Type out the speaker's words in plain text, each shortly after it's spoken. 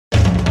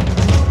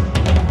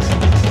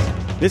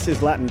This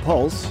is Latin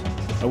Pulse,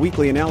 a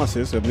weekly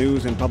analysis of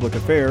news and public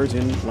affairs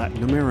in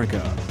Latin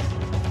America.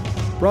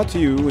 Brought to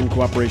you in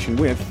cooperation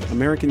with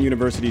American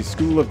University's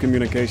School of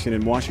Communication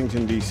in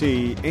Washington,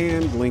 D.C.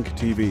 and Link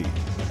TV.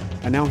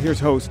 And now here's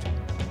host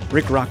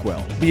Rick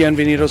Rockwell.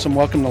 Bienvenidos and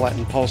welcome to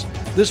Latin Pulse.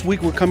 This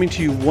week we're coming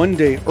to you one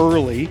day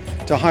early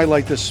to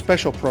highlight this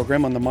special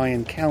program on the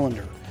Mayan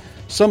calendar.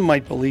 Some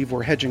might believe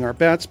we're hedging our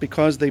bets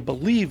because they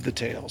believe the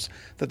tales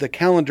that the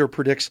calendar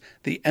predicts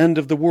the end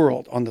of the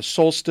world on the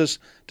solstice,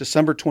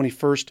 December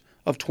 21st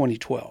of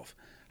 2012.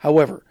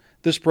 However,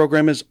 this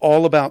program is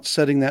all about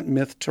setting that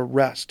myth to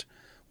rest.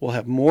 We'll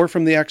have more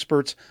from the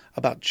experts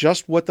about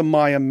just what the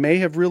Maya may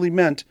have really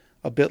meant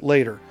a bit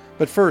later.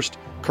 But first,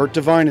 Kurt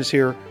Devine is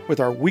here with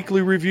our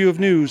weekly review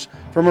of news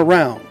from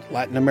around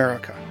Latin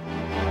America.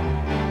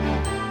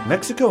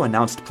 Mexico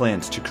announced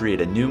plans to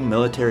create a new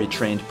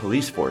military-trained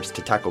police force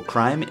to tackle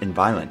crime and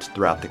violence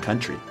throughout the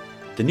country.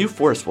 The new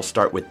force will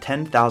start with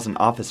 10,000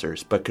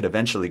 officers but could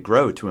eventually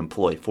grow to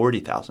employ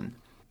 40,000.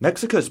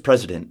 Mexico's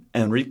president,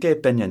 Enrique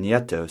Peña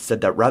Nieto, said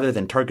that rather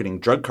than targeting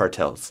drug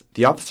cartels,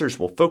 the officers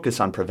will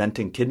focus on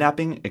preventing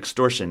kidnapping,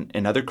 extortion,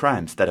 and other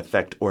crimes that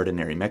affect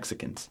ordinary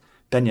Mexicans.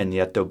 Peña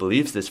Nieto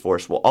believes this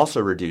force will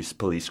also reduce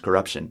police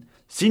corruption.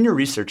 Senior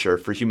researcher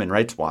for Human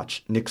Rights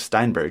Watch, Nick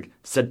Steinberg,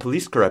 said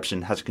police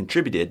corruption has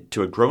contributed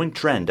to a growing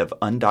trend of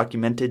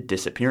undocumented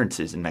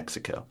disappearances in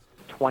Mexico.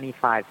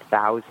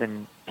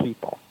 25,000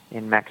 people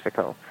in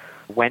Mexico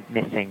went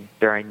missing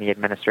during the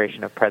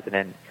administration of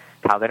President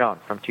Calderon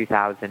from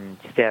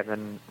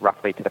 2007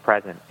 roughly to the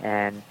present.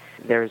 And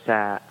there's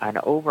an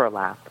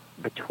overlap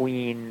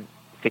between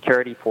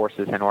security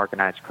forces and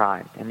organized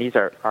crime. And these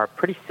are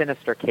pretty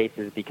sinister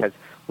cases because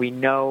we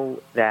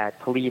know that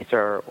police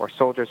or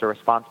soldiers are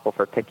responsible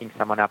for picking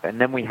someone up,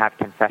 and then we have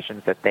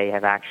confessions that they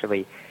have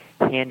actually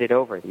handed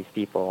over these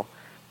people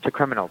to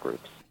criminal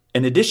groups.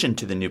 In addition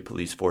to the new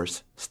police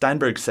force,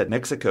 Steinberg said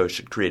Mexico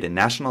should create a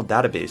national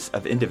database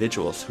of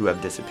individuals who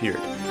have disappeared.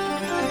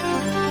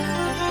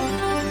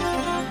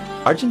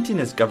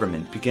 Argentina's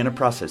government began a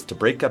process to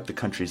break up the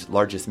country's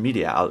largest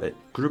media outlet,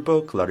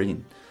 Grupo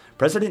Clarín.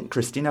 President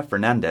Cristina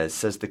Fernández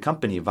says the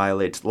company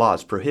violates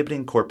laws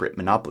prohibiting corporate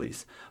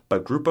monopolies,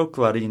 but Grupo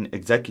Clarín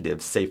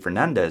executives say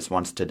Fernández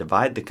wants to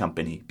divide the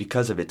company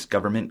because of its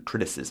government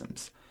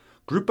criticisms.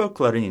 Grupo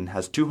Clarín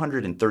has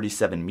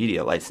 237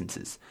 media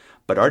licenses,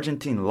 but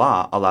Argentine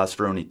law allows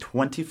for only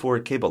 24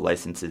 cable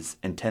licenses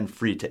and 10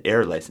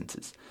 free-to-air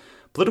licenses.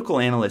 Political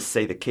analysts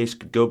say the case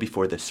could go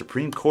before the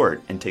Supreme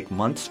Court and take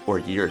months or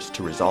years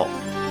to resolve.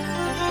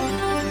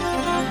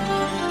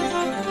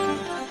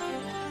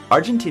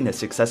 Argentina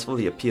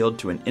successfully appealed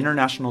to an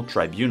international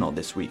tribunal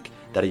this week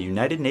that a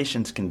United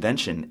Nations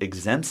convention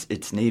exempts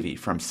its navy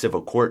from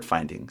civil court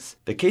findings.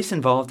 The case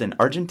involved an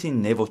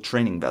Argentine naval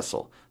training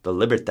vessel, the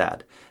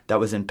Libertad, that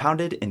was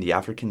impounded in the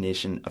African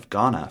nation of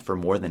Ghana for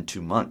more than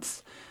 2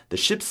 months. The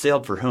ship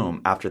sailed for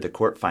home after the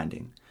court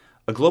finding.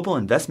 A global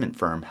investment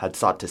firm had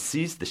sought to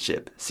seize the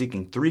ship,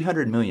 seeking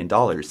 $300 million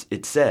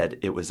it said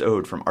it was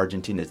owed from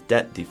Argentina's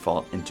debt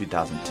default in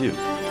 2002.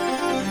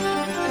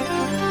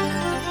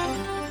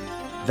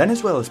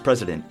 Venezuela's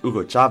President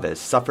Hugo Chavez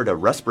suffered a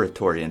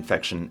respiratory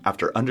infection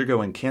after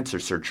undergoing cancer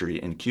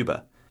surgery in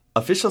Cuba.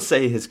 Officials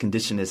say his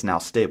condition is now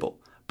stable,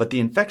 but the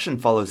infection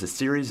follows a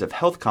series of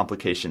health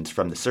complications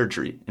from the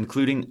surgery,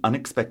 including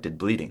unexpected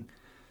bleeding.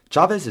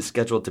 Chavez is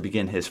scheduled to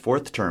begin his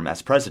 4th term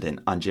as president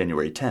on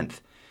January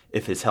 10th.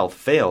 If his health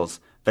fails,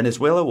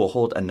 Venezuela will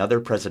hold another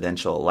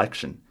presidential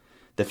election.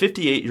 The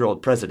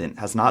 58-year-old president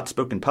has not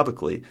spoken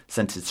publicly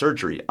since his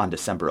surgery on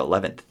December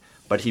 11th.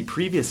 But he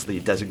previously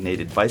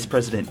designated Vice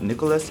President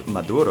Nicolas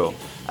Maduro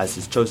as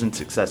his chosen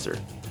successor.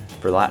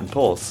 For Latin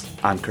Pulse,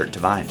 I'm Kurt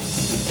Devine.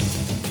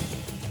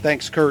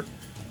 Thanks, Kurt.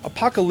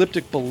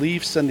 Apocalyptic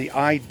beliefs and the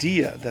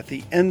idea that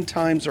the end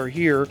times are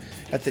here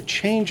at the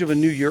change of a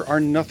new year are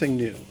nothing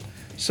new.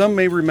 Some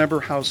may remember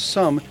how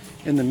some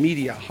in the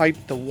media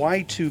hyped the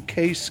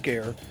Y2K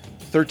scare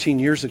 13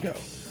 years ago,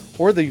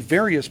 or the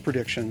various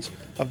predictions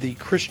of the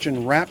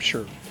Christian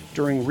rapture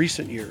during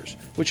recent years,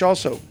 which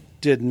also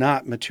did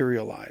not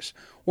materialize,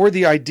 or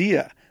the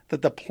idea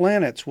that the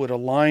planets would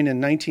align in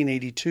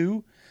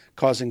 1982,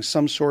 causing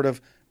some sort of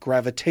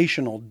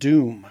gravitational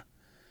doom.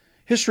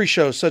 History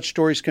shows such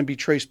stories can be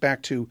traced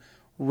back to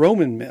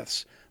Roman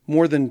myths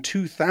more than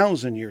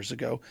 2,000 years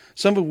ago,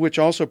 some of which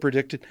also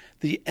predicted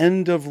the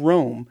end of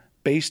Rome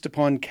based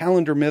upon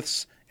calendar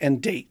myths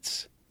and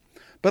dates.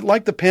 But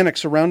like the panic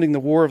surrounding the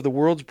War of the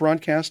Worlds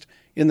broadcast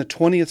in the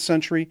 20th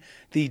century,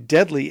 the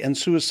deadly and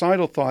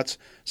suicidal thoughts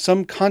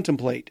some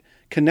contemplate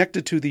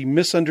connected to the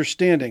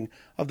misunderstanding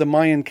of the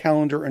Mayan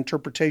calendar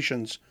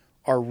interpretations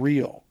are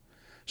real.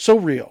 So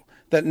real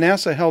that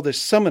NASA held a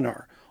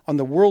seminar on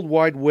the World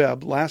Wide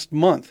Web last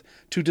month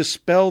to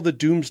dispel the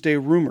doomsday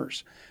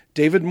rumors.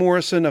 David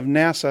Morrison of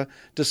NASA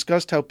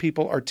discussed how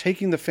people are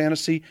taking the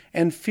fantasy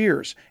and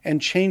fears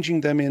and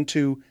changing them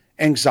into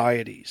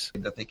anxieties.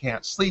 That they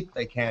can't sleep,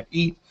 they can't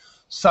eat.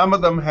 Some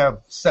of them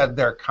have said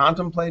they're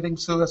contemplating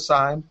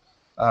suicide.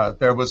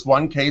 There was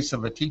one case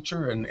of a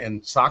teacher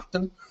in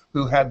Stockton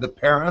who had the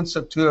parents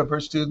of two of her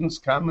students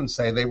come and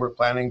say they were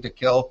planning to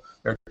kill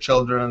their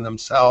children and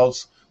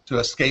themselves to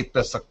escape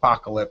this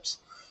apocalypse.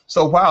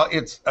 So while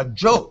it's a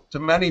joke to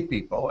many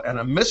people and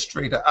a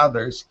mystery to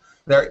others,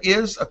 there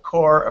is a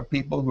core of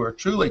people who are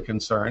truly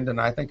concerned,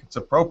 and I think it's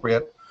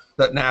appropriate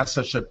that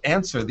NASA should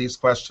answer these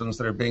questions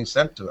that are being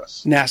sent to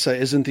us. NASA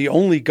isn't the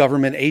only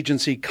government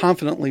agency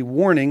confidently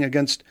warning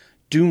against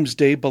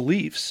doomsday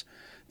beliefs.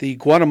 The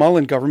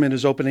Guatemalan government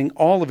is opening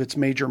all of its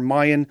major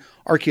Mayan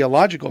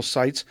archaeological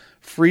sites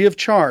free of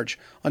charge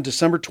on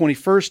December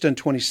 21st and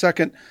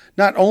 22nd,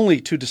 not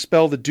only to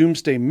dispel the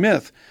doomsday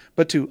myth,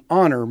 but to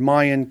honor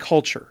Mayan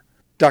culture.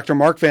 Dr.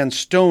 Mark Van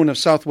Stone of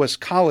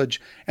Southwest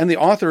College and the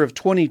author of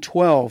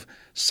 2012,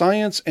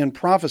 Science and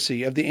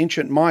Prophecy of the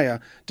Ancient Maya,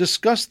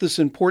 discussed this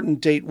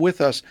important date with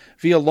us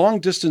via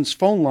long-distance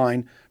phone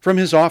line from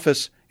his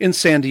office in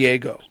San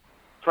Diego.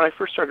 When I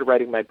first started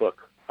writing my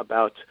book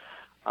about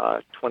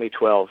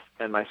 2012,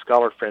 and my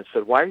scholar friends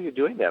said, "Why are you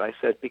doing that?" I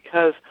said,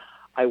 "Because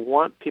I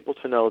want people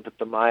to know that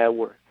the Maya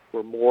were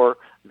more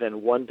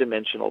than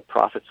one-dimensional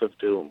prophets of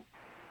doom."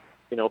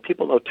 You know,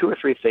 people know two or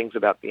three things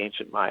about the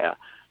ancient Maya.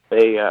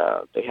 They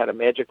had a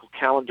magical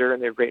calendar,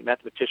 and they're great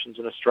mathematicians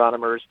and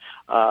astronomers.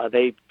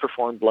 They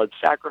performed blood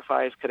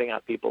sacrifice, cutting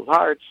out people's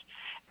hearts,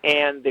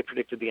 and they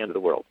predicted the end of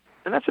the world.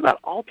 And that's about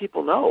all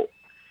people know.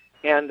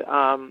 And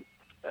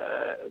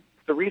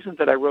the reason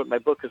that I wrote my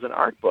book as an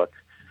art book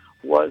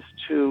was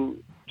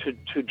to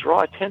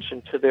draw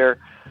attention to their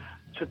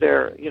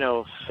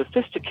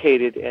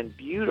sophisticated and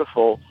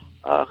beautiful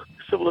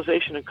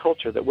civilization and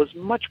culture that was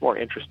much more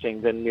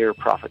interesting than mere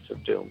prophets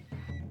of doom.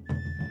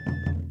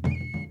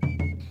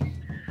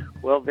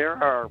 Well,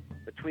 there are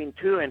between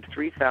 2,000 and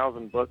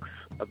 3,000 books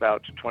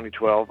about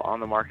 2012 on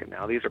the market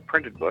now. These are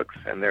printed books,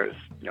 and there's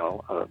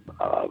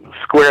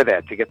square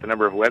that to get the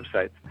number of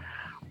websites.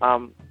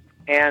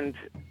 And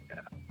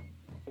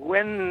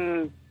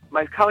when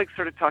my colleagues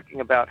started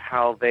talking about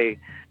how they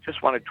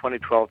just wanted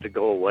 2012 to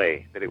go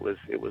away, that it was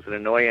an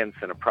annoyance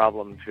and a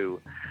problem to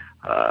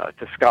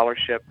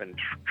scholarship and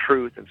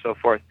truth and so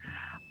forth,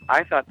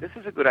 I thought this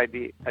is a good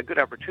idea, a good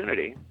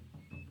opportunity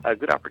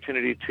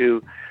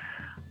to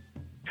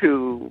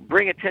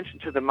bring attention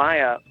to the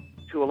Maya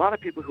to a lot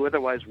of people who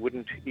otherwise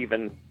wouldn't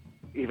even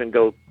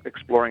go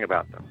exploring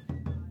about them.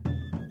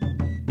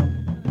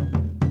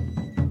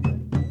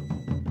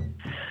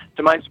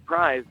 To my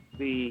surprise,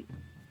 the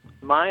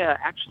Maya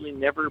actually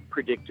never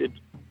predicted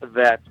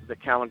that the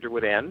calendar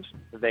would end.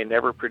 They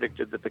never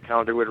predicted that the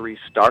calendar would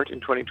restart in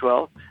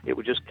 2012. It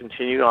would just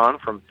continue on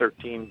from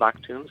 13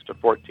 Baktuns to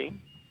 14.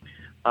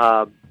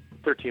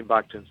 13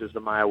 Baktuns is the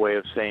Maya way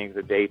of saying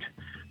the date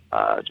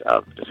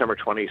of December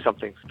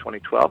 20-something,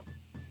 2012.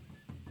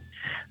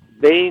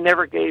 They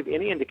never gave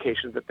any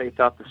indication that they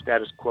thought the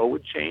status quo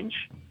would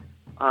change,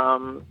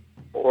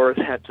 or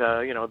that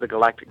the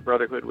Galactic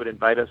Brotherhood would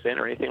invite us in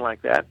or anything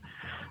like that.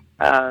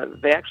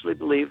 They actually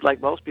believed,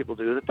 like most people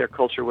do, that their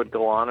culture would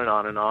go on and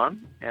on and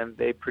on, and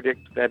they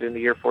predict that in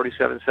the year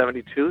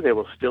 4772 they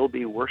will still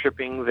be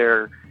worshiping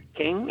their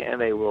king,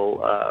 and they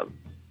will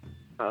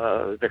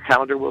their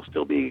calendar will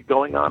still be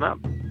going on up.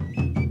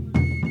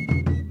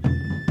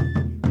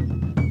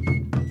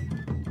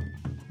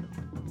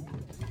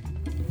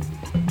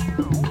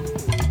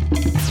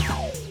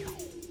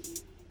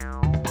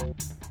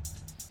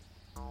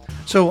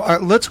 So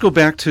let's go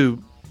back to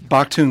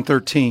Baktun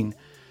 13,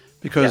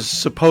 because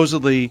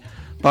supposedly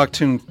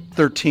Baktun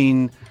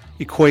 13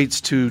 equates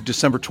to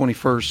December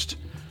 21st,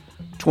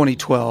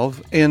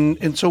 2012.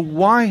 And so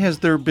why has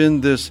there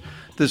been this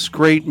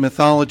great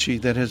mythology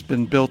that has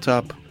been built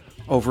up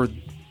over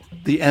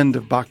the end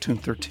of Baktun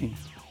 13?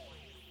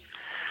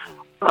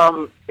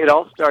 It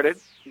all started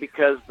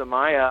because the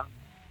Maya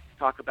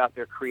talk about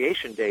their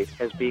creation date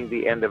as being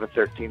the end of a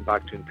 13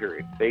 Baktun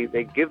period. They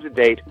give the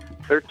date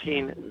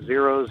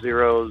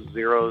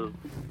 130000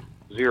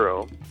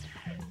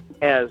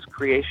 as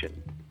creation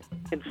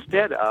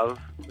instead of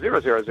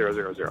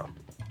 00000.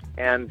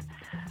 And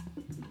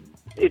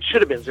it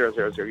should have been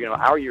 000.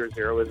 Our year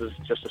zero is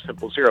just a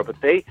simple zero, but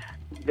they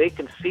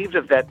conceived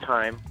of that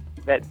time,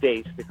 that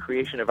date, the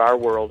creation of our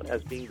world,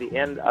 as being the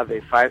end of a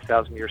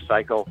 5,000-year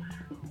cycle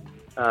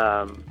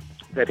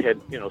that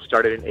had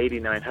started in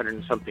 8900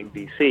 and something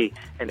BC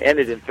and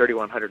ended in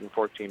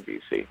 3114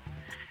 BC.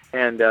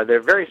 And they're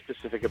very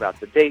specific about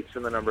the dates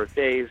and the number of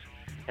days,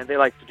 and they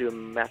like to do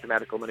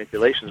mathematical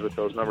manipulations with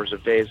those numbers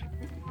of days.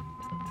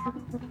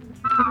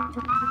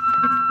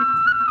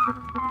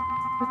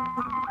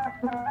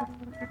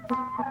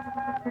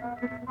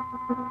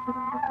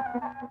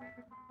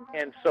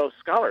 And so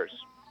scholars,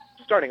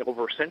 starting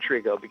over a century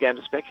ago, began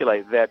to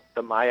speculate that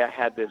the Maya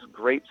had this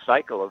great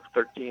cycle of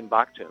 13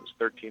 Baktuns,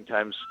 13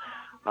 times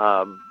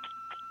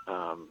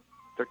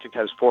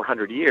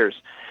 400 years,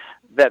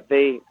 that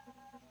they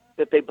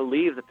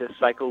believed that this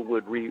cycle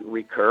would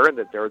recur and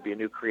that there would be a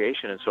new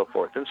creation and so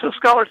forth. And so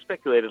scholars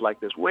speculated like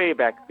this way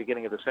back at the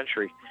beginning of the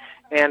century.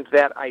 And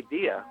that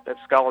idea, that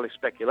scholarly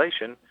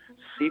speculation,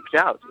 seeped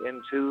out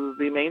into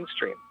the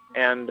mainstream.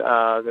 And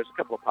there's a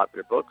couple of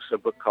popular books, a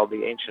book called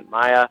The Ancient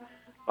Maya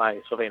by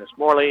Sylvanus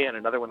Morley, and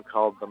another one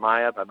called The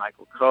Maya by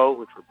Michael Coe,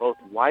 which were both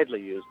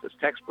widely used as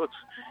textbooks.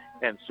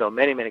 And so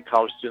many, many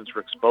college students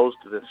were exposed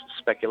to this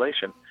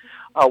speculation.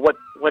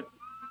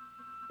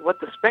 What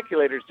the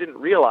speculators didn't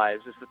realize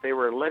is that they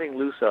were letting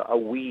loose a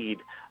weed,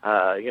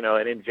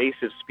 an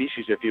invasive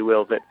species, if you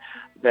will,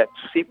 that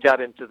seeped out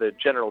into the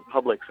general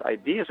public's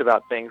ideas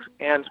about things.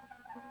 And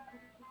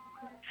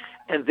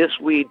this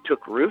weed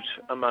took root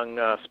among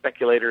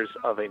speculators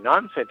of a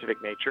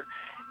non-scientific nature.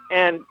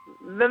 And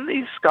then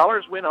these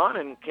scholars went on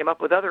and came up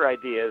with other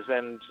ideas.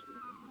 And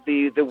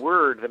the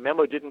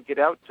memo didn't get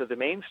out to the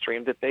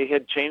mainstream that they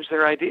had changed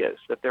their ideas,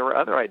 that there were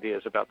other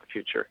ideas about the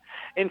future.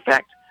 In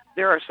fact,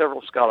 there are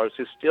several scholars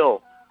who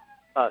still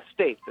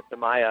state that the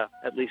Maya,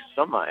 at least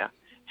some Maya,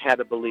 had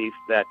a belief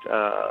that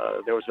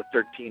there was a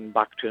 13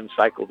 Baktun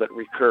cycle that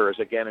recurs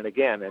again and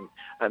again.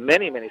 And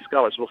many, many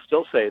scholars will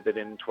still say that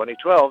in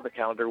 2012 the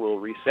calendar will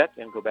reset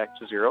and go back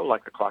to zero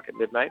like the clock at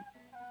midnight.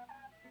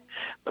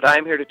 But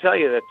I'm here to tell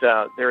you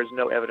that there is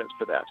no evidence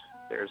for that.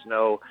 There's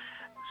no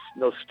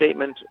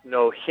statement,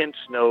 no hint,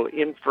 no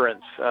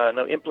inference,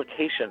 no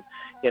implication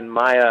in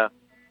Maya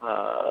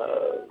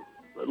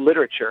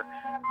literature.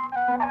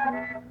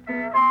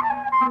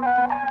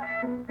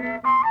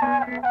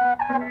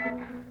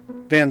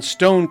 Van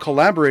Stone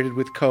collaborated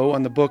with Coe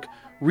on the book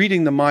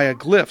Reading the Maya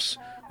Glyphs,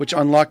 which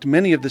unlocked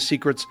many of the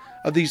secrets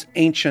of these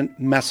ancient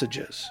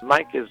messages.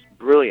 Mike is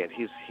brilliant.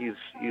 He's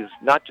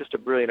not just a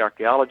brilliant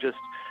archaeologist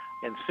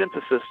and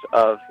synthesist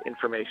of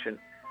information,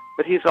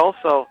 but he's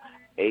also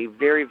a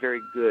very,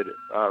 very good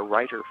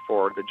writer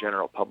for the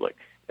general public.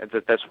 And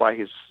that's why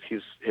his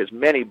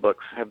many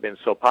books have been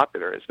so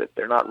popular, is that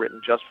they're not written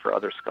just for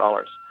other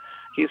scholars.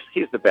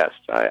 He's the best.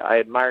 I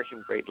admire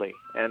him greatly.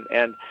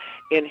 And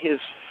in his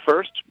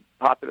first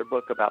popular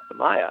book about the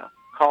Maya,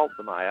 called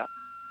The Maya,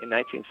 in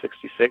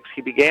 1966,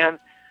 he began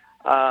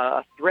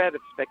a thread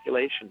of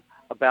speculation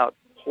about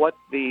what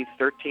the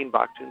 13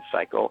 Baktun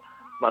cycle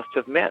must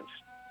have meant.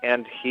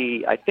 And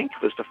he, I think,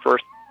 was the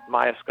first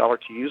Maya scholar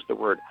to use the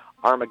word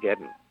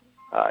Armageddon.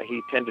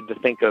 He tended to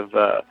think of,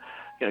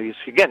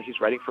 he's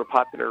writing for a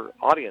popular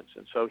audience,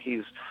 and so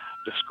he's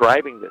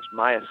describing this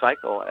Maya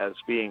cycle as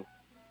being,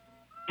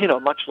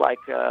 much like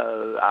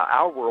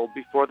our world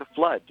before the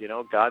flood.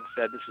 God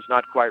said, this is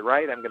not quite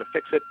right, I'm going to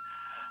fix it.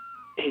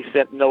 He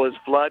sent Noah's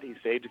flood, he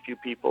saved a few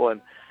people,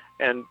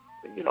 and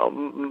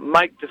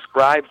Mike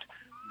described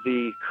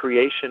the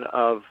creation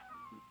of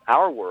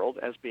our world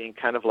as being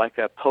kind of like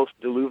a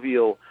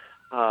post-diluvial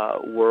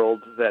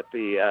world that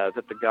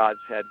the gods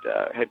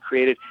had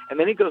created, and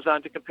then he goes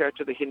on to compare it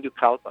to the Hindu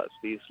kalpas,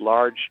 these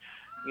large,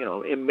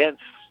 immense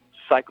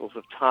cycles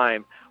of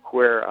time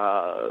where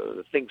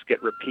things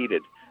get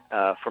repeated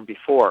from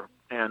before,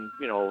 and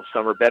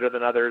some are better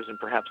than others, and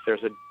perhaps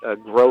there's a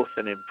growth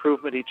and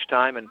improvement each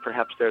time, and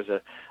perhaps there's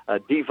a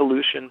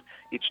devolution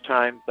each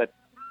time, but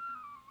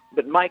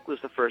Mike was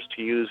the first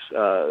to use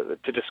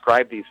to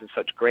describe these in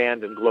such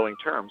grand and glowing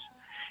terms.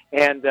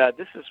 And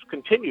this has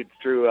continued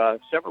through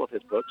several of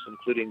his books,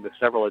 including the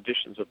several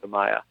editions of the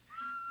Maya.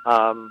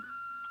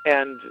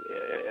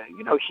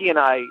 He and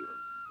I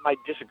might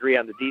disagree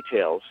on the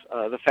details.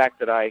 The fact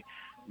that I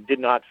did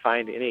not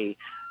find any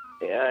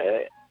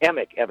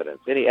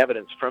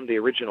evidence from the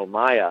original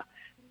Maya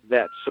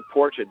that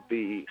supported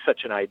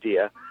such an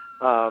idea,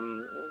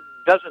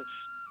 doesn't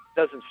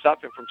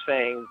stop him from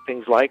saying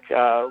things like,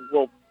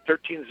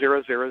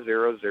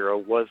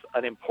 130000 was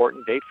an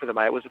important date for the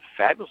Maya. It was a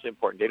fabulously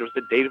important date. It was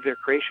the date of their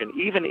creation.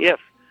 Even if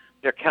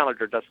their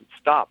calendar doesn't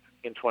stop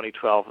in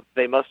 2012,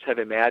 they must have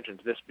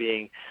imagined this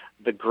being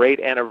the great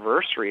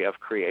anniversary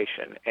of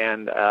creation,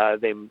 and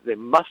they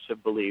must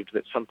have believed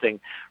that something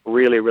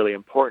really, really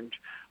important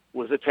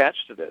was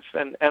attached to this.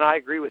 And I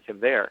agree with him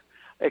there,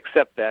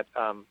 except that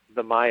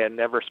the Maya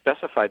never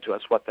specified to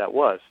us what that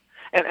was.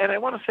 And I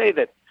want to say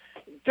that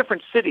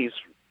different cities,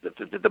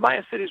 the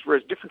Maya cities were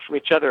as different from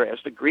each other as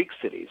the Greek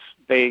cities.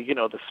 They,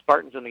 the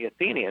Spartans and the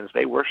Athenians,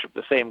 they worshiped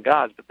the same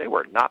gods, but they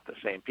were not the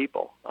same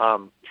people.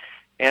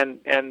 And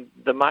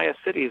the Maya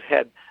cities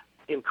had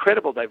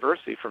incredible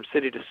diversity from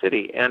city to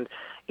city, and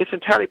it's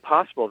entirely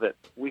possible that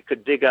we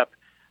could dig up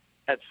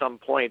at some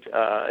point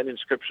an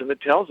inscription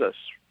that tells us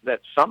that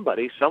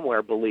somebody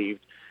somewhere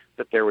believed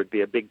that there would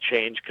be a big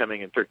change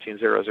coming in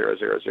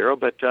 130000,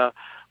 but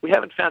we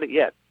haven't found it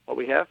yet. What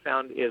we have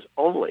found is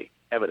only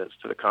evidence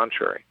to the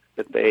contrary,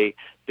 that they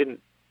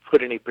didn't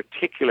put any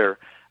particular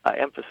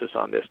emphasis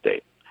on this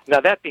date.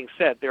 Now, that being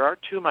said, there are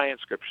two Maya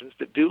inscriptions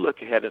that do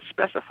look ahead and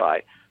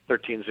specify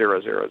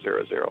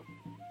 130000.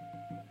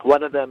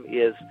 One of them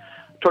is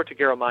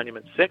Tortuguero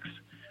Monument 6,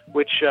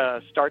 which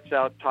starts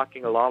out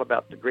talking a lot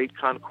about the great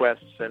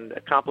conquests and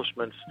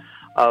accomplishments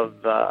of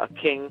a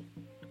king,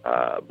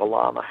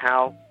 Balaam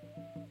Ahau,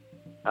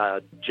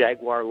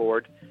 Jaguar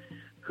Lord,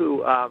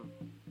 who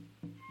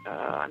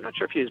I'm not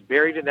sure if he is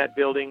buried in that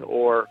building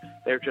or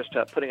they're just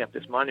putting up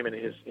this monument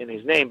in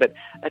his name. But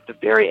at the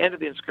very end of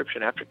the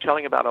inscription, after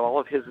telling about all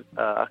of his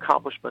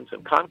accomplishments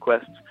and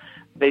conquests,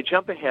 they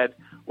jump ahead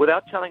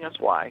without telling us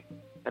why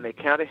and they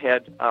count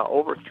ahead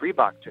over 3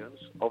 baktuns,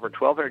 over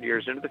 1,200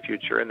 years into the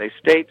future, and they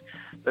state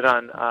that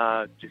on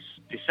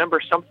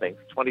December something,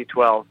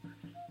 2012,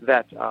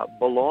 that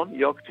Bolon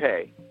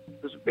Yokte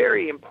was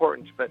very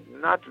important but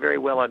not very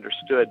well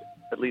understood,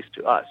 at least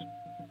to us.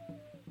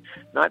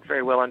 Not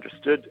very well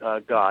understood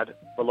God,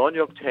 Bolon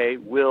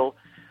Yokte, will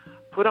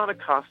put on a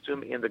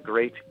costume in the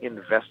great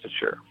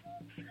investiture.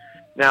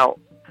 Now,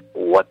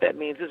 what that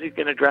means is he's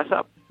going to dress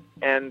up.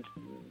 And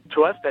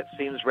to us, that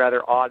seems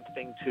rather odd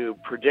thing to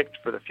predict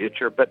for the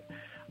future, but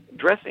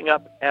dressing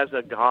up as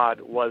a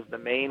god was the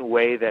main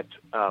way that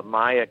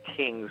Maya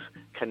kings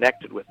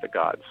connected with the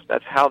gods.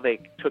 That's how they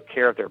took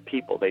care of their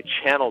people. They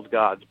channeled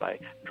gods by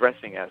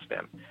dressing as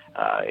them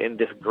in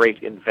this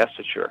great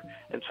investiture.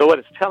 And so what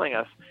it's telling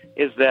us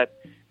is that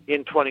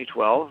in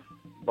 2012,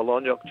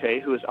 Bolon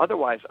Yokte, who is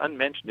otherwise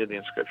unmentioned in the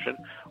inscription,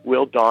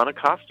 will don a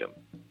costume.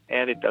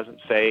 And it doesn't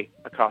say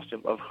a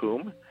costume of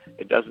whom.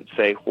 It doesn't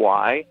say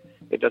why.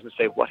 It doesn't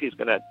say what he's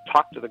going to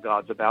talk to the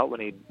gods about when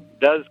he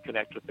does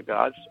connect with the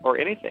gods or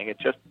anything.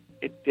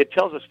 It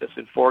tells us this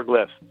in 4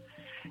 glyphs.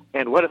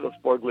 And one of those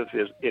 4 glyphs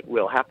is, it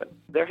will happen.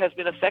 There has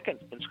been a second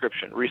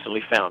inscription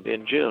recently found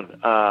in June,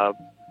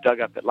 dug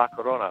up at La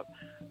Corona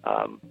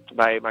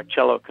by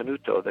Marcello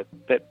Canuto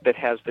that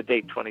has the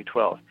date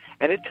 2012.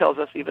 And it tells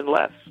us even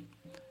less.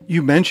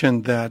 You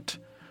mentioned that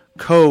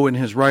Coe, in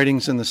his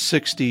writings in the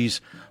 60s,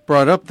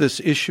 brought up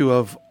this issue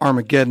of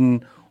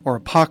Armageddon or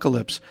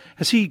apocalypse.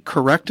 Has he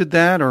corrected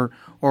that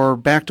or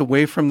backed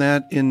away from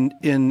that in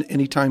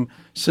any time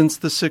since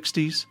the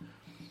 60s?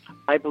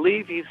 I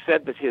believe he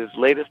said that his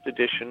latest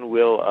edition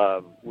will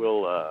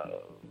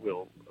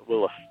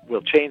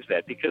change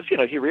that because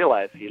he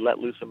realized he let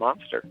loose a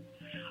monster.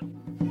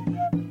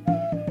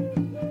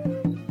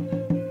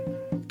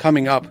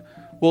 Coming up,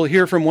 we'll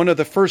hear from one of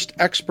the first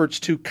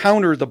experts to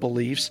counter the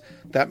beliefs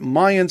that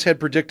Mayans had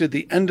predicted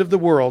the end of the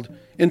world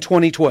in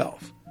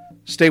 2012.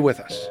 Stay with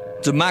us.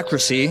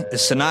 Democracy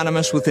is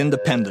synonymous with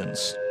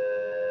independence.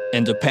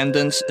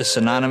 Independence is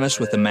synonymous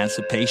with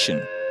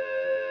emancipation.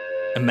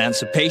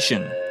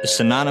 Emancipation is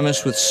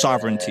synonymous with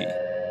sovereignty.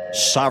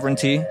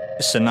 Sovereignty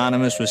is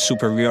synonymous with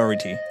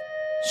superiority.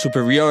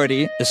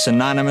 Superiority is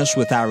synonymous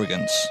with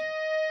arrogance.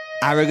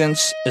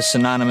 Arrogance is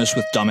synonymous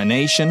with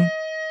domination,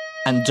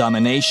 and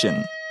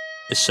domination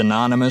is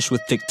synonymous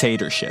with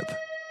dictatorship.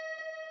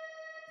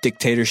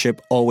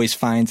 Dictatorship always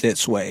finds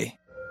its way.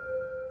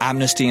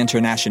 Amnesty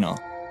International.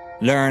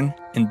 Learn,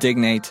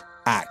 indignate,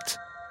 act.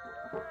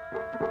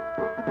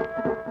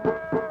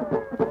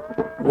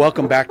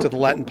 Welcome back to the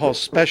Latin Pulse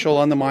special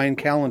on the Mayan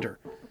calendar.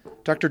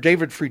 Dr.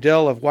 David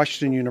Friedel of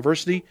Washington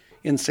University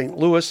in St.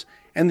 Louis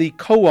and the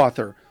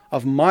co-author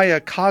of Maya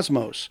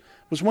Cosmos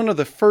was one of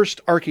the first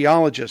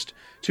archaeologists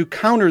to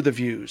counter the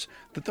views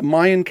that the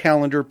Mayan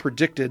calendar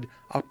predicted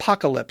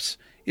apocalypse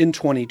in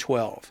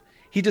 2012.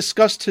 He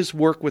discussed his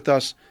work with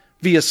us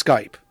via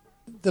Skype.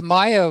 The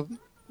Maya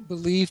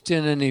believed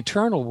in an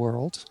eternal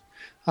world,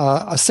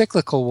 a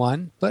cyclical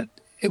one, but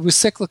it was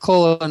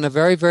cyclical in a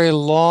very, very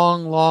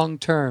long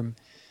term,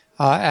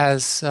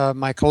 as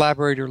my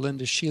collaborator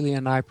Linda Sheely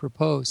and I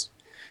proposed.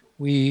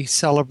 We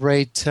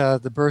celebrate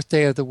the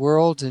birthday of the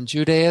world in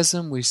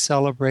Judaism. We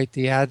celebrate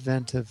the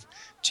advent of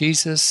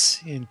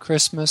Jesus in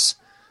Christmas.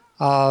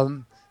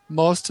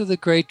 Most of the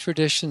great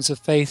traditions of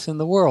faith in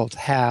the world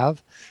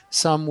have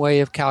some way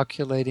of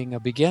calculating a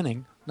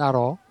beginning, not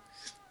all,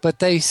 but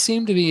they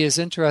seem to be as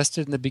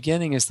interested in the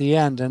beginning as the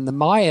end, and the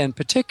Maya in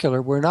particular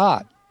were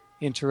not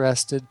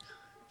interested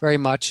very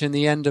much in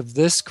the end of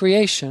this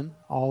creation,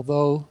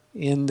 although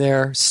in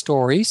their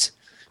stories,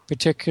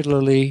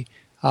 particularly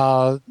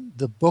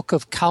the Book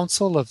of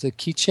Council of the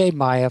Quiche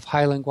Maya of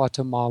Highland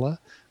Guatemala,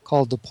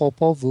 called the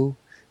Popol Vuh,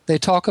 they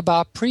talk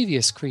about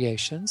previous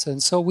creations,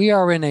 and so we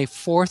are in a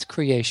fourth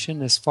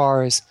creation as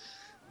far as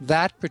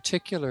that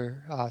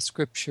particular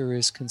scripture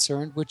is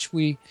concerned, which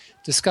we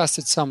discussed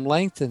at some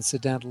length,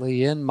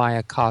 incidentally, in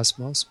Maya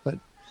Cosmos. But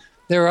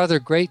there are other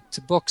great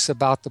books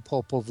about the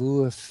Popol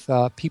Vuh.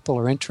 If people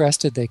are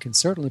interested, they can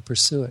certainly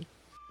pursue it.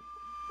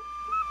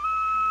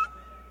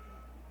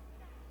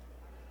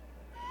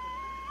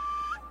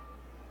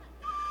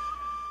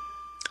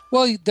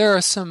 Well, there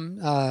are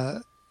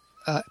some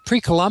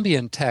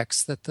pre-Columbian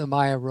texts that the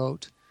Maya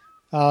wrote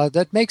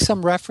that make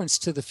some reference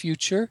to the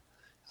future.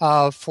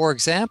 For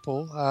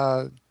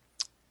example,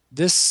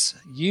 this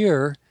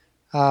year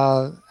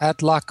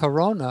at La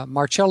Corona,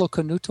 Marcello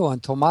Canuto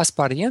and Tomás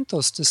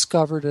Barrientos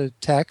discovered a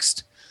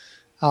text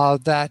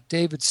that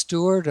David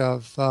Stewart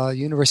of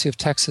University of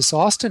Texas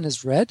Austin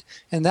has read,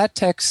 and that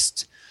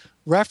text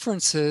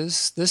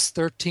references this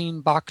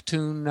 13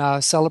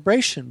 Baktun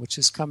celebration, which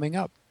is coming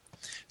up.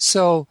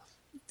 So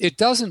it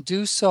doesn't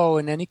do so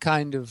in any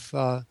kind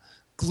of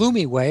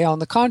gloomy way. On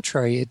the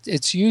contrary,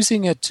 it's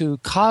using it to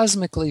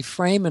cosmically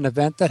frame an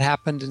event that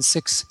happened in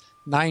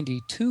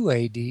 692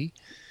 AD,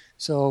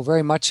 so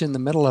very much in the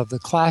middle of the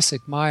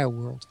classic Maya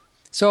world.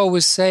 So it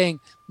was saying,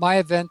 my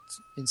event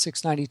in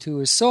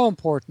 692 is so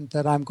important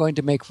that I'm going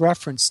to make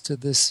reference to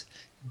this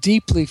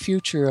deeply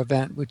future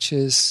event, which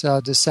is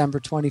December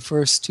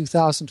 21st,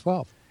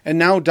 2012. And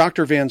now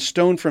Dr. Van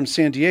Stone from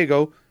San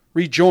Diego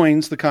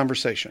rejoins the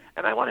conversation.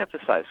 And I want to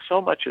emphasize,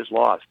 so much is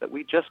lost that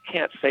we just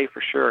can't say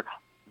for sure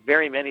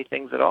very many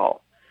things at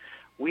all.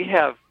 We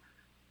have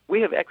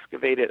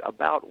excavated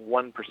about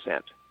 1%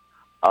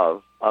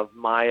 of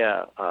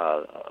Maya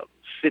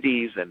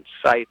cities and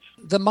sites.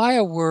 The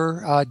Maya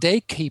were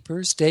day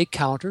keepers, day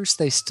counters.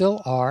 They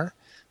still are,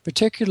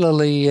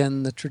 particularly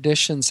in the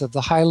traditions of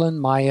the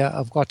Highland Maya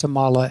of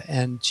Guatemala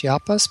and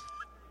Chiapas.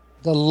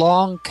 The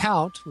long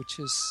count, which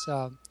is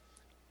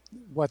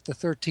what the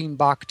 13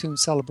 Bakhtun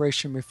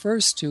celebration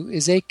refers to,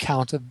 is a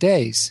count of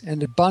days,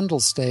 and it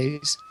bundles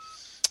days,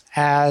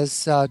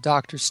 as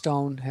Dr.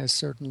 Stone has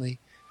certainly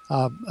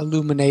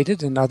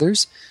illuminated, and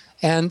others.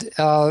 And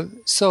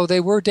so they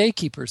were day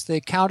keepers. They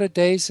counted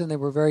days, and they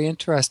were very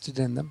interested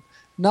in them,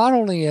 not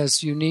only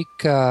as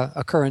unique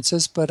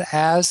occurrences, but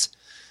as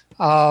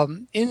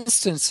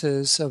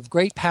instances of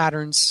great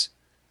patterns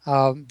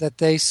that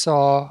they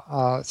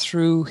saw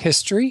through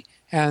history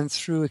and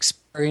through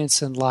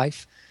experience in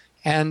life.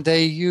 And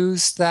they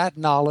used that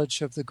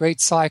knowledge of the great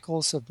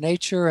cycles of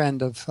nature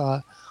and of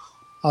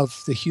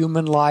the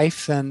human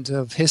life and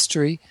of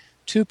history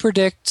to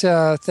predict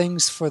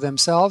things for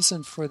themselves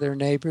and for their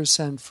neighbors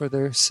and for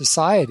their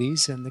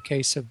societies. In the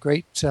case of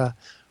great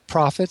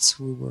prophets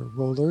who were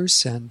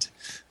rulers and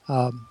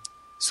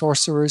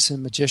sorcerers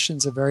and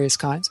magicians of various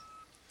kinds,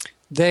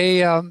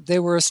 they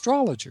were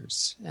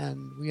astrologers,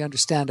 and we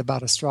understand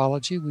about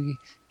astrology. We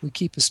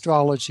keep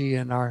astrology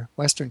in our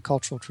Western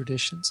cultural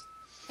traditions.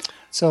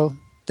 So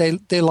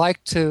they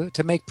like to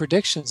make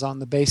predictions on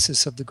the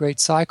basis of the great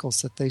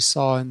cycles that they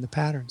saw in the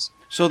patterns.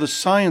 So the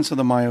science of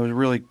the Maya was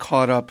really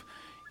caught up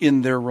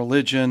in their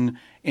religion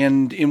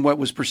and in what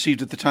was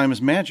perceived at the time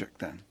as magic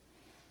then.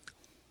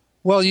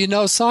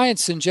 Well,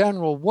 science in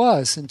general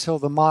was, until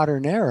the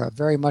modern era,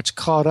 very much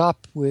caught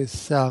up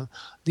with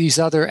these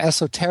other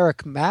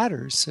esoteric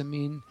matters. I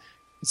mean,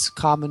 it's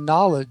common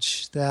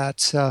knowledge that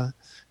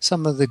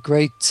some of the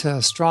great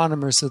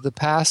astronomers of the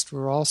past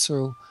were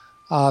also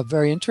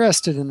very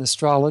interested in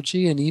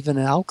astrology and even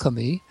in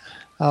alchemy.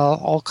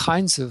 All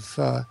kinds of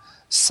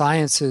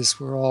sciences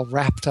were all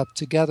wrapped up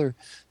together.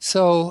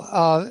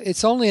 So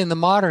it's only in the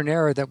modern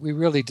era that we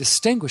really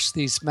distinguish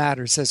these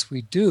matters as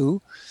we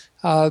do.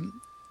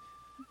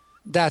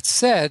 That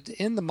said,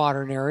 in the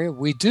modern era,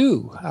 we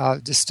do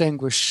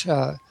distinguish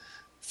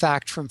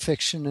fact from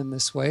fiction in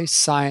this way,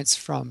 science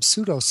from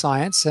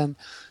pseudoscience,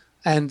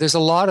 and there's a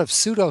lot of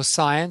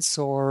pseudoscience,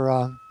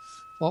 or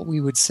what we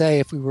would say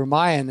if we were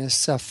Mayan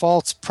is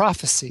false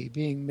prophecy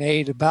being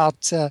made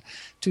about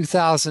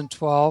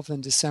 2012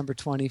 and December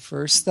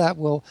 21st that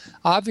will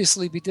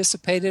obviously be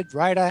dissipated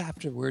right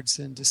afterwards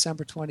in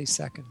December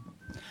 22nd.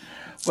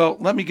 Well,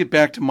 let me get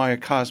back to Maya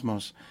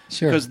Cosmos.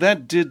 Sure. Because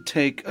that did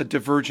take a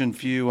divergent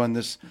view on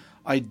this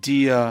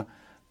idea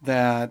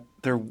that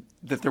there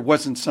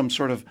wasn't some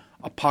sort of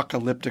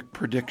apocalyptic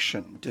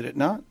prediction, did it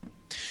not?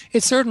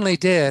 It certainly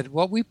did.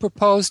 What we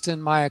proposed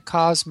in Maya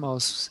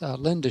Cosmos,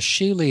 Linda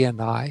Sheely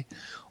and I,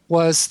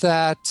 was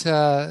that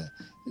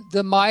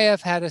the Maya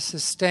have had a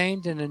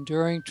sustained and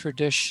enduring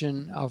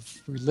tradition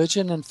of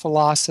religion and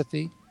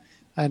philosophy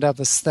and of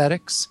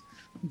aesthetics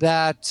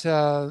that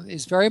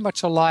is very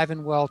much alive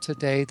and well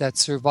today, that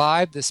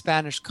survived the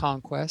Spanish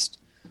conquest,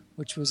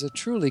 which was a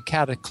truly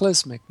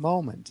cataclysmic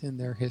moment in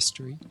their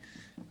history,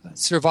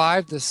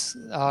 survived this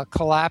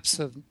collapse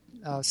of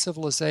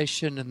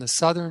civilization in the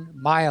southern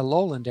Maya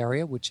lowland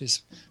area, which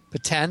is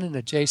Petén and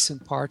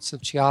adjacent parts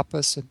of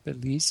Chiapas and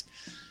Belize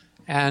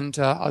and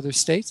other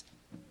states.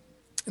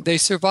 They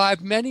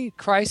survived many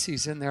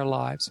crises in their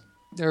lives.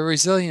 They're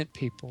resilient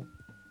people.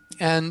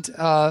 And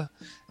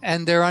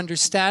their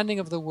understanding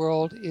of the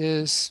world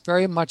is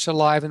very much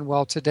alive and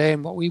well today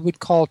in what we would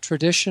call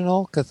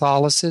traditional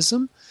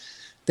Catholicism.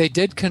 They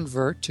did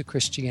convert to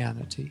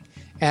Christianity,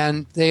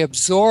 and they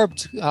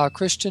absorbed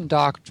Christian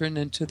doctrine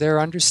into their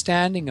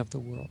understanding of the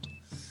world.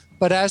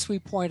 But as we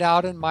point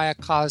out in Maya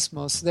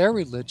Cosmos, their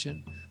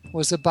religion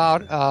was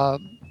about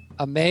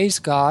a maize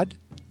god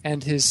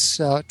and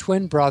his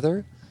twin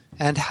brother,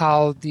 and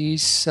how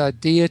these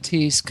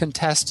deities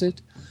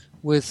contested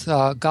with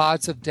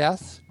gods of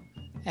death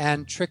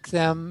and tricked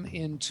them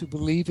into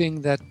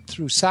believing that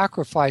through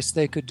sacrifice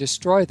they could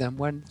destroy them,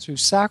 when through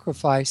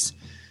sacrifice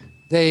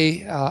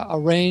they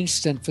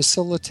arranged and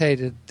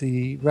facilitated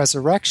the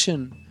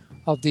resurrection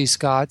of these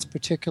gods,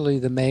 particularly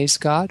the maize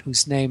god,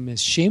 whose name is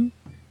Shim,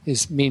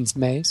 means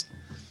maize.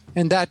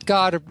 And that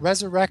god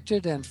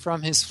resurrected, and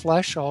from his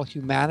flesh all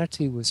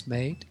humanity was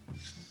made.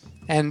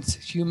 And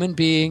human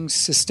beings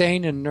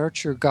sustain and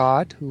nurture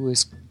God, who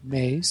is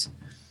maize.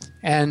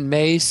 And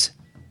maize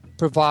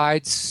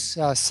provides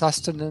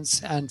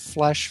sustenance and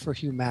flesh for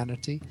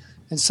humanity.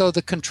 And so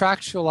the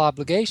contractual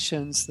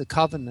obligations, the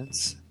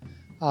covenants,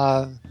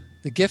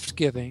 the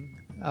gift-giving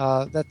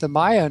that the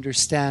Maya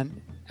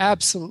understand,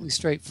 absolutely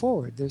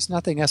straightforward. There's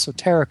nothing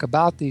esoteric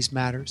about these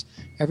matters.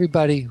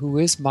 Everybody who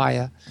is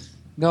Maya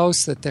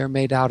knows that they're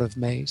made out of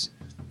maize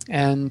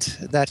and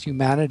that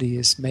humanity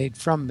is made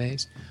from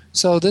maize.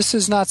 So this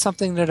is not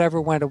something that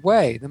ever went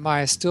away. The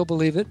Maya still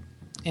believe it.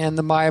 and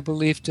the Maya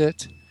believed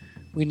it.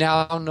 We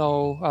now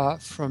know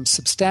from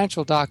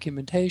substantial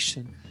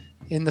documentation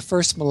in the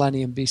first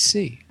millennium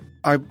BC.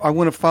 I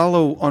want to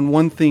follow on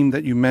one theme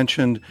that you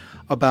mentioned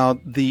about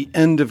the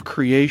end of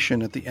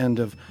creation at the end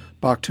of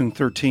Baktun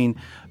 13.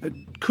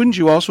 Couldn't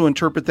you also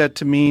interpret that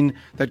to mean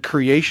that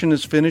creation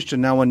is finished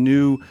and now a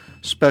new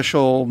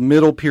special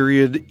middle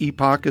period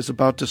epoch is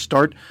about to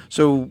start?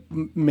 So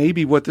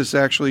maybe what this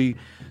actually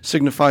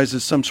signifies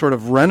is some sort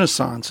of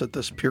renaissance at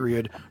this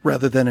period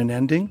rather than an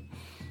ending?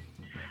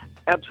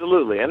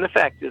 Absolutely. And the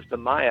fact is the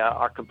Maya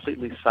are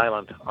completely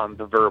silent on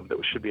the verb that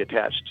should be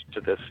attached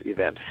to this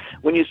event.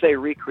 When you say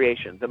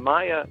recreation, the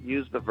Maya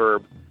use the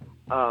verb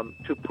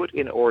to put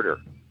in order.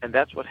 And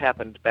that's what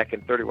happened back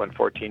in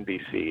 3114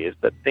 BC, is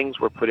that things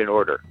were put in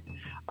order.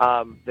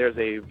 There's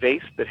a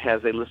vase that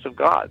has a list of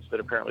gods, that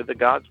apparently the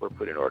gods were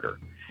put in order.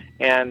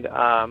 And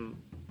on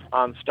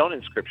stone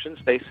inscriptions,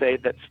 they say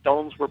that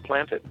stones were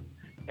planted.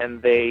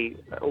 And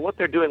what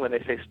they're doing when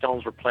they say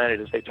stones were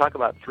planted is they talk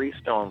about 3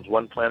 stones,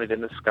 one planted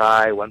in the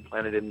sky, one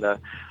planted in the,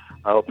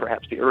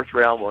 perhaps the earth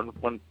realm,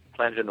 one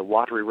planted in the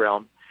watery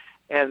realm.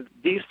 And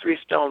these 3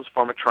 stones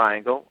form a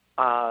triangle.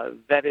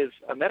 That is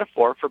a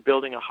metaphor for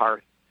building a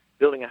hearth,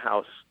 building a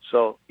house.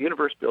 So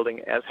universe building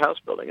as house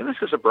building. And this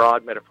is a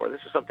broad metaphor.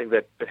 This is something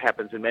that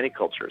happens in many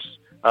cultures.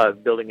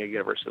 Building a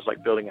universe is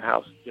like building a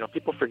house. You know,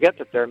 people forget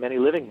that there are many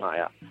living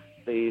Maya.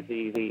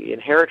 The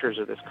inheritors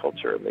of this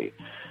culture,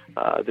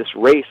 this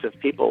race of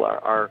people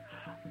are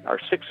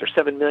 6 or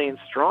 7 million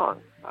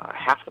strong.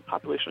 Half the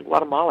population of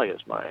Guatemala is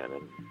Mayan,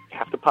 and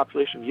half the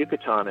population of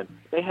Yucatan, and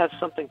they have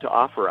something to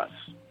offer us.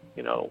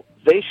 You know,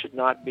 they should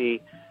not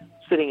be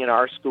sitting in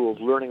our schools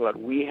learning what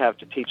we have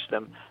to teach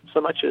them, so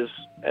much as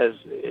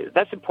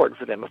that's important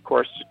for them, of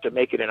course, to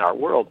make it in our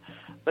world.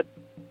 But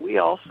we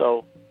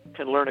also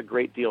can learn a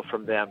great deal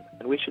from them,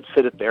 and we should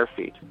sit at their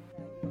feet.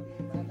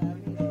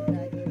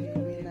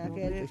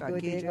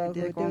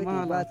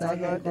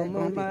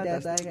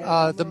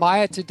 The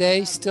Maya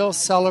today still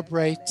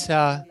celebrate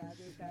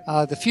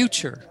the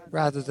future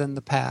rather than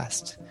the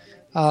past.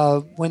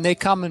 When they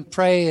come and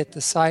pray at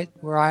the site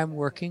where I'm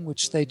working,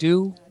 which they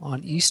do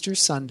on Easter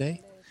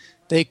Sunday,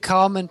 they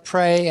come and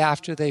pray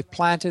after they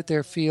planted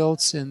their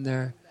fields in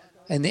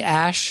the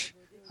ash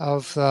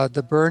of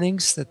the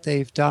burnings that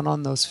they've done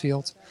on those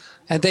fields.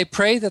 And they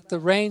pray that the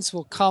rains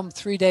will come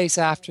 3 days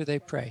after they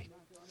pray.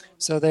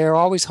 So they are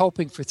always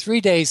hoping for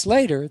 3 days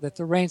later that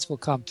the rains will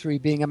come, 3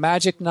 being a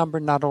magic number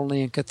not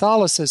only in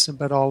Catholicism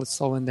but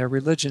also in their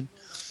religion.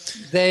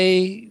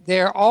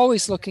 They're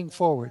always looking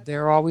forward.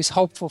 They're always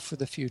hopeful for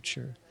the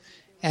future.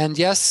 And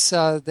yes,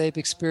 they've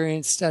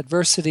experienced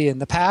adversity in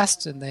the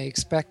past, and they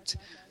expect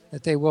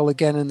that they will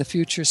again in the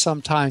future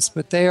sometimes,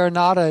 but they are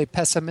not a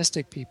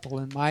pessimistic people.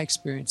 In my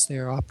experience, they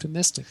are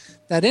optimistic.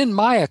 That in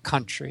Maya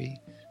country,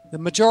 the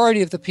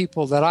majority of the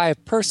people that I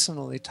have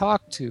personally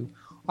talked to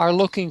are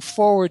looking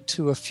forward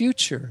to a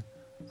future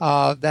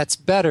that's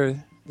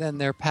better than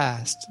their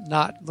past,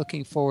 not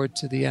looking forward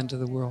to the end of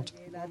the world.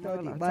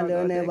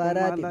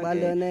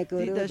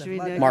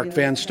 Mark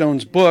Van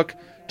Stone's book,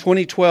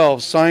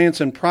 2012 Science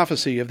and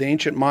Prophecy of the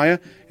Ancient Maya,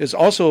 is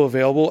also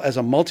available as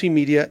a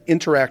multimedia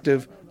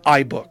interactive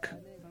iBook.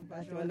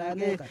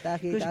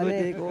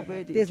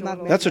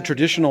 That's a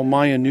traditional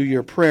Maya New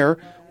Year prayer,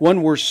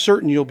 one we're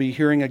certain you'll be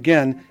hearing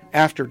again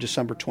after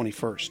December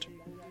 21st.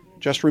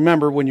 Just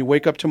remember, when you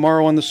wake up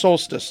tomorrow on the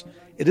solstice,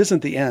 it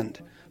isn't the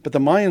end, but the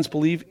Mayans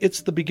believe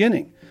it's the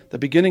beginning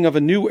of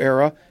a new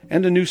era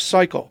and a new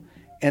cycle.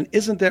 And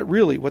isn't that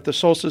really what the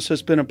solstice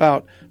has been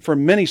about for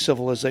many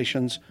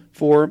civilizations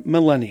for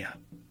millennia?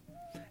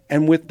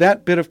 And with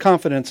that bit of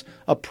confidence,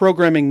 a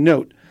programming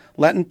note,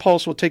 Latin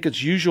Pulse will take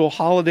its usual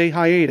holiday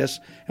hiatus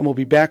and will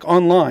be back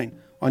online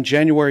on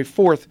January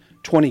 4th,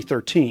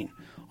 2013.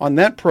 On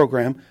that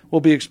program,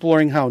 we'll be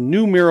exploring how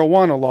new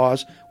marijuana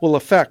laws will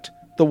affect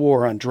the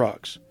war on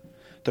drugs.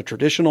 The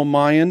traditional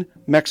Mayan,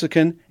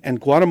 Mexican,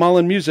 and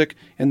Guatemalan music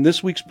in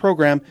this week's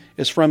program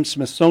is from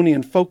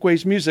Smithsonian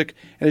Folkways Music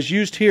and is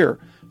used here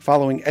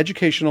following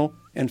educational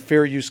and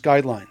fair use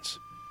guidelines.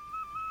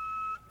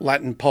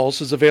 Latin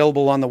Pulse is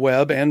available on the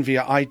web and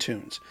via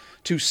iTunes.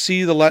 To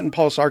see the Latin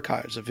Pulse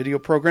archives of video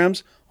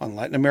programs on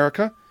Latin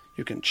America,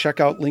 you can check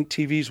out Link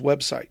TV's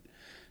website,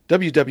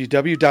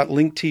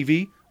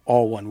 www.linktv,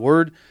 all one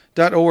word,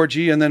 .org,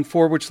 and then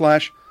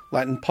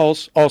 /Latin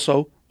Pulse,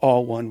 also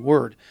all one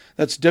word.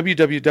 That's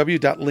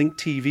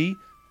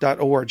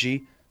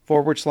www.linktv.org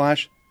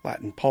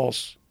 /Latin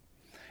Pulse.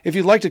 If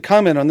you'd like to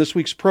comment on this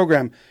week's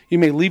program, you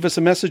may leave us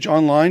a message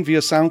online via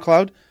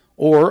SoundCloud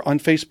or on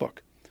Facebook.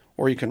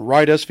 Or you can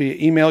write us via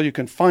email. You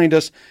can find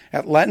us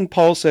at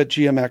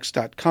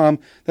latinpulse@gmx.com.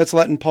 That's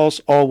Latin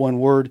Pulse, all one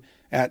word,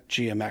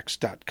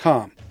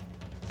 @gmx.com.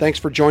 Thanks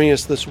for joining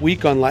us this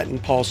week on Latin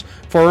Pulse.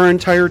 For our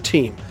entire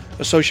team,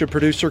 Associate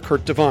Producer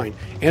Kurt Devine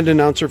and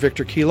Announcer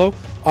Victor Kilo,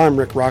 I'm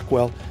Rick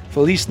Rockwell.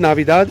 Feliz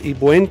Navidad y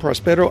buen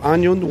prospero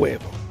año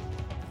nuevo.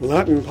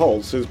 Latin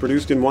Pulse is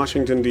produced in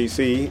Washington,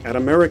 D.C. at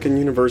American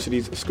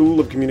University's School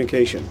of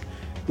Communication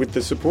with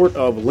the support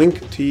of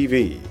Link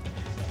TV.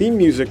 Theme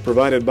music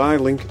provided by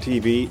Link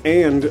TV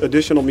and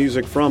additional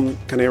music from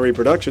Canary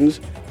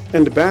Productions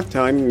and Bath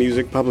Time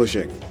Music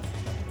Publishing.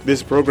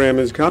 This program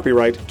is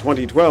copyright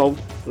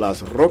 2012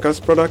 Las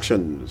Rocas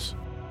Productions.